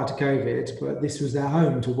prior to COVID, but this was their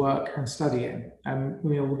home to work and study in. And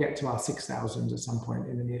we'll get to our 6,000 at some point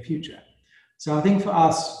in the near future. So I think for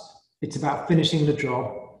us, it's about finishing the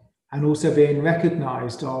job and also being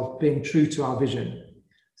recognized of being true to our vision.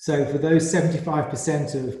 So for those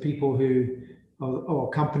 75% of people or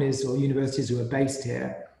companies or universities who are based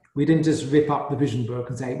here, we didn't just rip up the vision book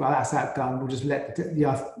and say, well, that's that done. We'll just let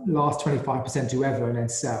the last 25% do whoever and then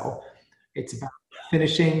sell. It's about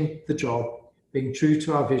finishing the job, being true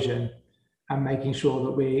to our vision, and making sure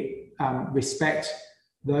that we respect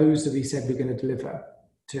those that we said we're going to deliver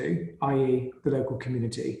to, i.e. the local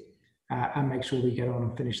community, and make sure we get on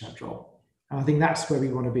and finish that job. And I think that's where we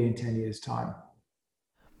want to be in 10 years' time.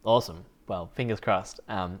 Awesome. Well, fingers crossed.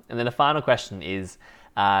 And then a final question is,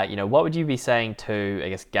 what would you be saying to, I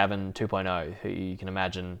guess, Gavin 2.0, who you can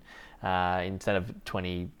imagine instead of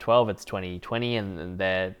 2012, it's 2020, and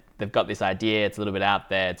they've got this idea, it's a little bit out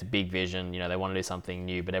there, it's a big vision, they want to do something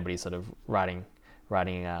new, but everybody's sort of writing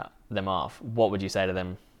them off. What would you say to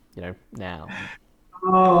them, now?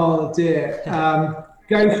 Oh dear.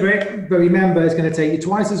 Go for it, but remember, it's going to take you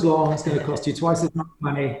twice as long, it's going to cost you twice as much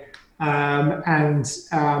money, and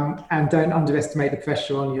don't underestimate the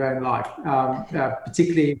pressure on your own life,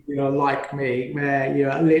 particularly if you're like me, where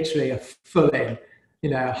you're literally a full in,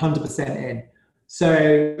 100% in.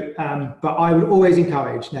 So, but I would always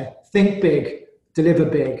encourage, think big, deliver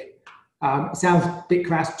big. It sounds a bit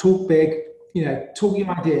crass, talk big, talk your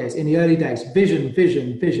ideas in the early days,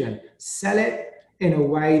 vision. Sell it in a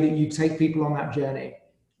way that you take people on that journey.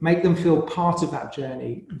 make them feel part of that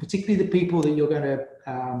journey, particularly the people that you're going to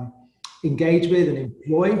engage with and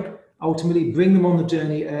employ. Ultimately, bring them on the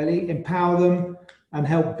journey early, empower them, and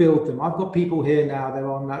help build them. I've got people here now, they're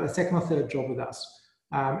on their second or third job with us,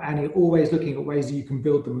 and you're always looking at ways that you can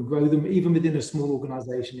build them and grow them, even within a small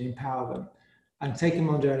organization, empower them and take them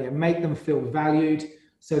on a journey and make them feel valued,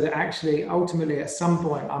 so that actually, ultimately, at some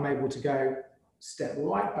point, I'm able to go step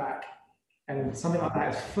right back, and something like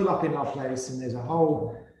that is full up in our place, and there's a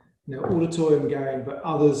whole auditorium going, but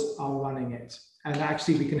others are running it. And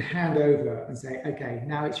actually we can hand over and say, okay,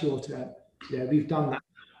 now it's your turn. We've done that.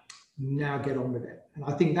 Now get on with it. And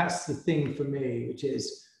I think that's the thing for me, which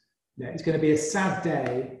is, it's going to be a sad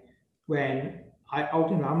day when I'm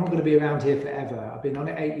not going to be around here forever. I've been on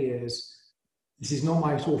it 8 years. This is not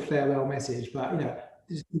my sort of farewell message, but the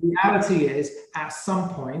reality is, at some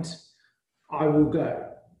point I will go.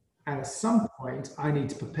 And at some point I need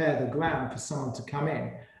to prepare the ground for someone to come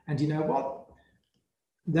in. And you know what?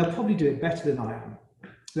 They'll probably do it better than I am.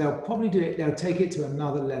 They'll probably do it, they'll take it to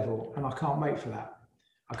another level. And I can't wait for that.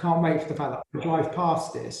 I can't wait for the fact that I drive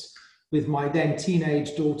past this with my then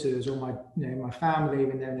teenage daughters or my family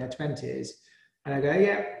when they're in their 20s. And I go,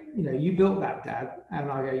 yeah, you built that, Dad.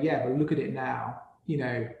 And I go, yeah, but look at it now.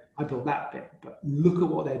 I built that bit, but look at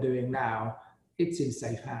what they're doing now. It's in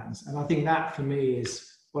safe hands. And I think that for me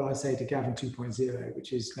is what I say to Gavin 2.0,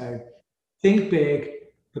 which is think big,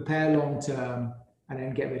 prepare long term, and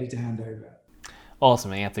then get ready to hand over.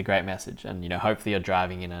 Awesome. I think that's a great message. And, hopefully you're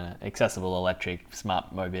driving in an accessible electric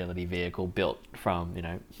smart mobility vehicle built from,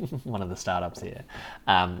 one of the startups here.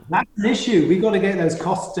 That's an issue. We've got to get those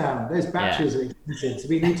costs down. Those batteries are expensive. So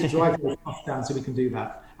we need to drive those costs down so we can do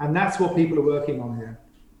that. And that's what people are working on here.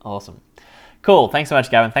 Awesome. Cool. Thanks so much,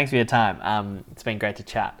 Gavin. Thanks for your time. It's been great to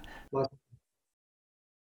chat.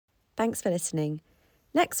 Thanks for listening.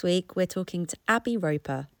 Next week, we're talking to Abby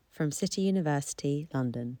Roper from City University,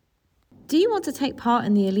 London. Do you want to take part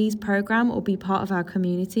in the Elise programme or be part of our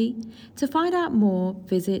community? To find out more,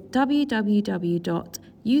 visit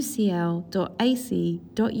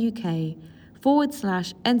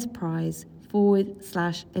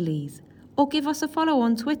www.ucl.ac.uk/enterprise/Elise or give us a follow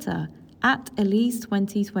on Twitter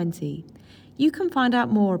 @Elise2020. You can find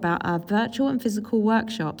out more about our virtual and physical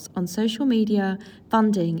workshops on social media,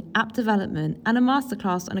 funding, app development, and a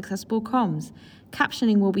masterclass on accessible comms.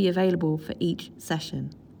 Captioning will be available for each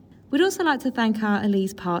session. We'd also like to thank our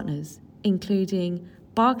Elise partners, including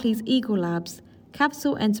Barclays Eagle Labs,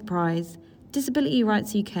 Capital Enterprise, Disability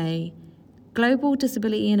Rights UK, Global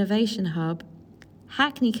Disability Innovation Hub,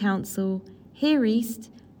 Hackney Council, Here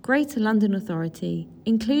East, Greater London Authority,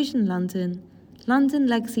 Inclusion London, London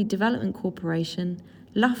Legacy Development Corporation,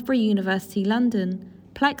 Loughborough University London,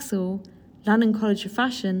 Plexel, London College of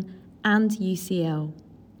Fashion, and UCL.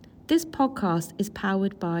 This podcast is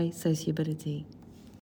powered by Sociability.